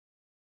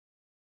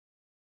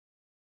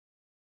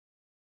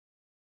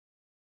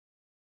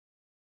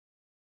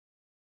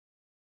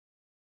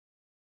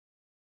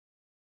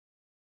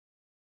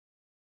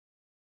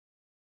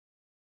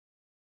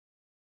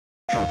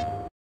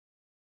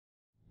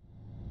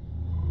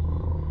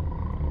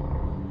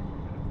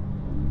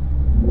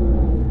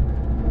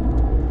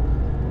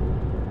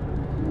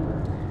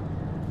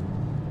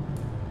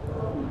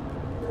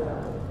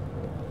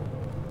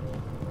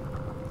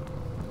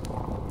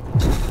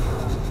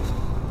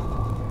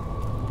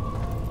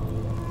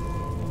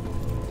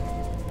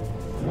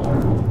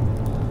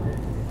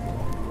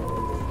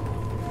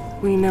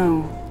We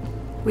know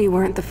we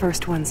weren't the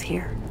first ones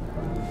here.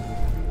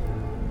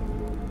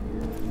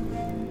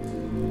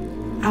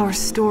 Our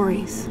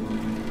stories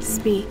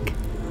speak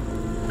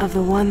of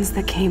the ones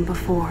that came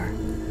before.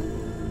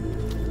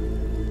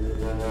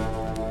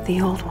 The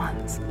old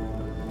ones.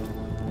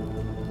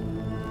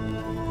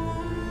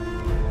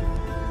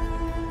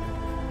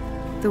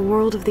 The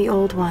world of the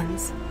old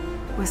ones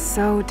was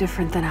so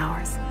different than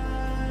ours.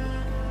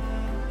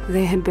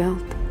 They had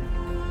built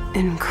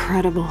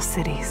incredible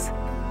cities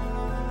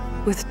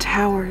with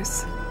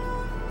towers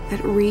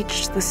that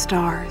reached the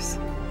stars.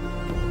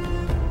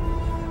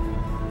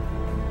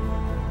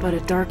 But a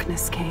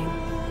darkness came,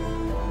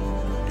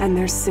 and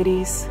their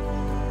cities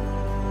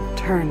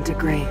turned to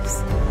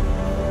graves.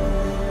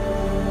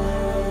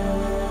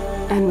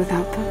 And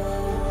without them,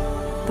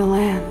 the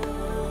land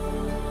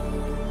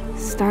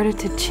started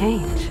to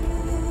change.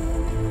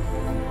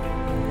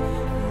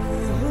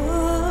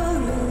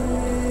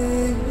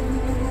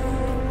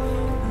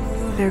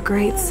 Their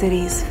great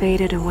cities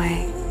faded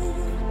away.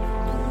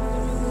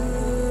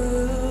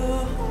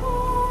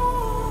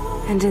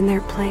 And in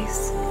their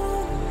place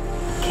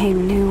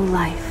came new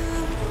life.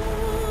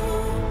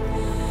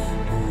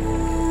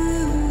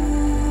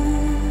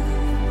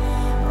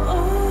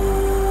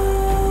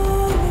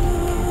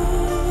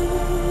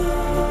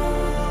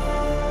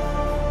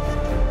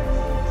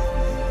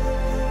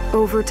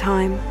 Over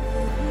time,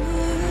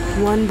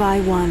 one by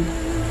one,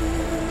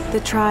 the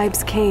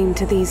tribes came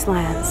to these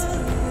lands.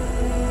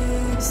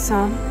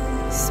 Some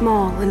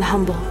small and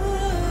humble,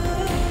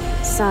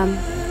 some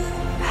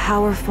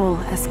powerful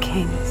as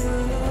kings.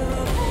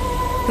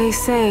 They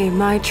say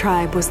my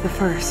tribe was the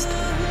first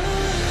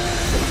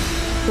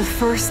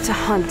to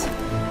hunt,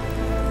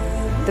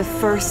 the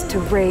first to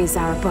raise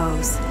our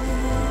bows.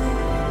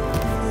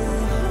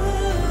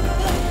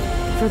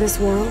 For this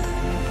world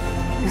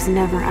was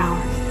never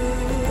ours.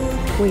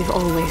 We've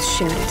always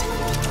shared it.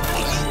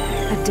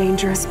 A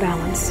dangerous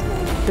balance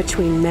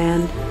between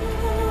man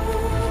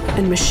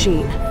and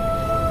machine.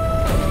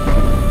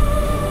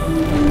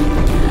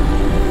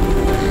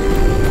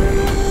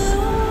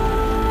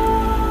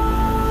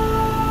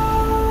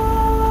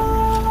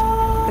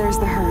 There's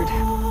the herd.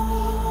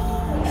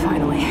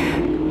 Finally.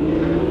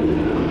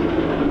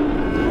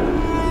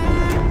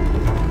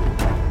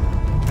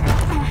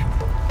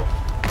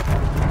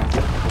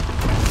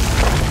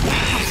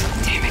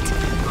 Damn it.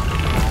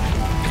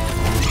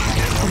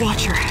 A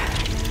watcher.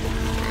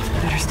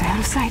 Better stay out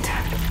of sight.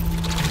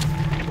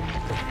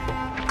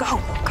 Go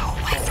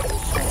away.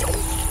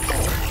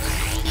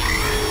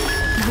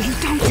 No, you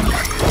don't.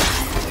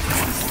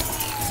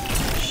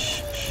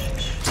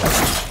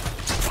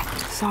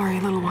 Sorry,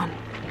 little one.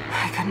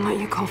 I couldn't let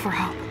you call for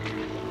help.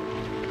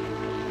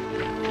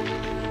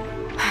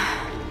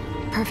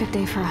 Perfect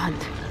day for a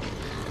hunt.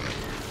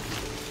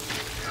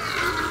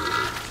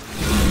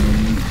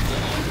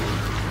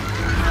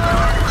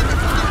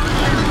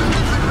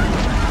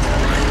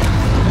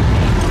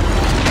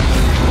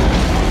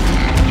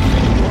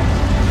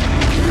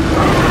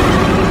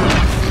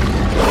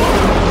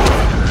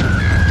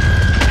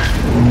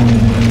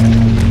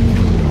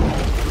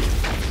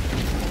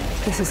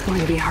 This is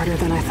going to be harder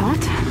than I thought.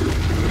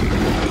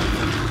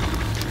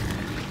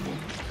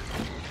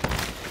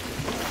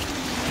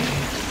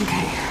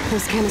 Okay,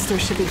 those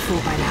canisters should be full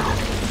by now.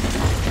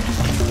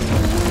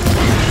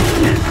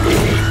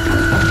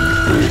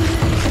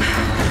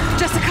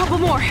 Just a couple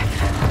more.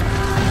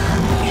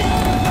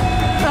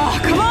 Oh,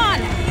 come on!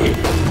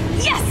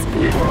 Yes!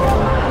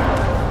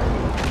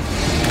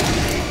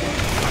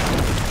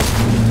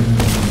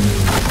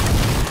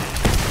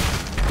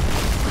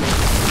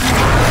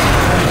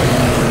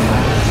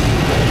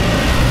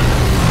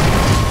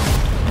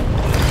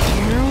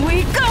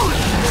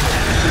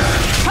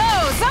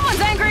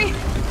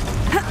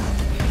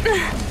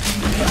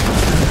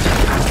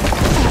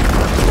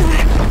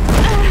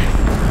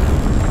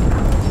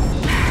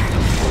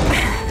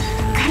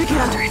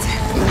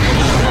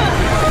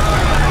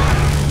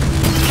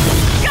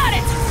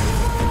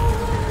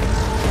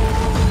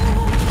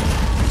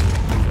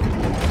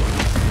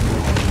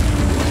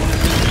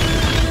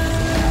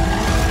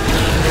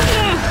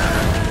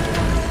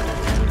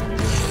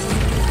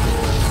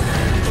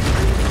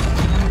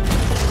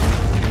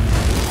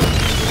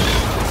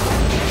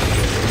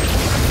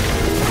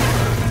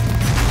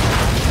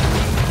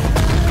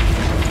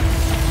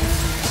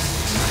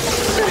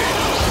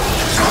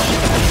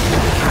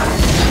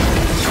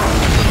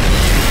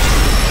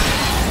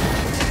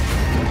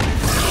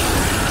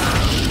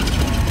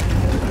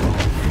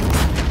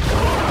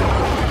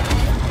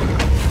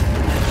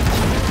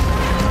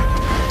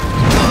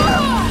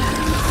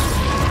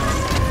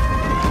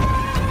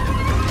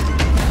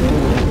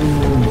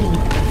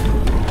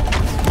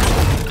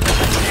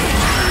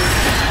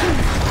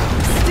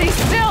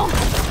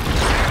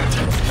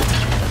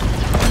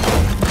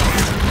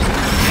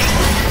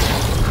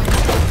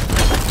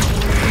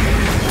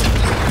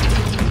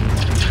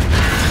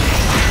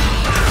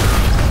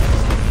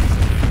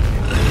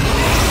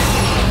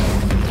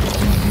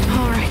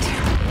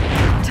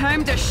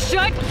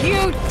 Shut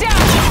you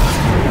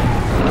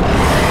down!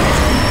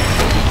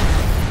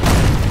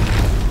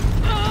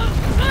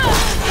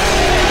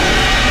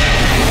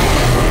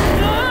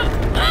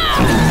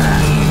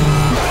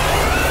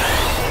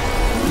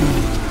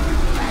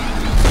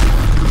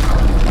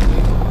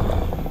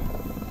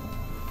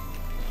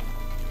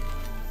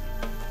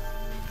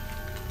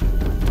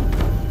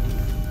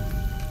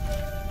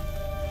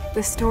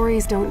 The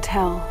stories don't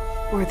tell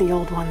where the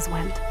old ones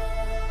went.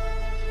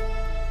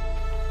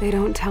 They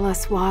don't tell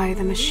us why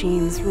the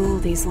machines rule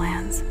these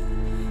lands.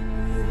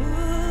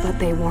 But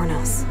they warn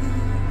us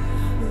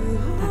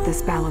that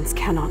this balance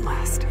cannot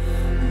last.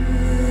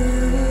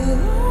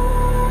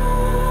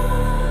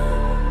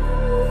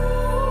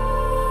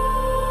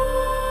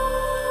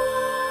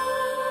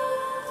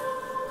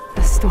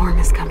 The storm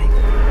is coming.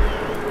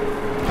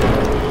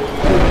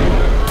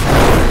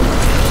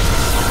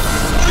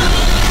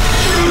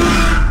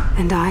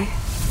 And I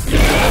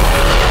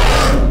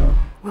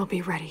will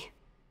be ready.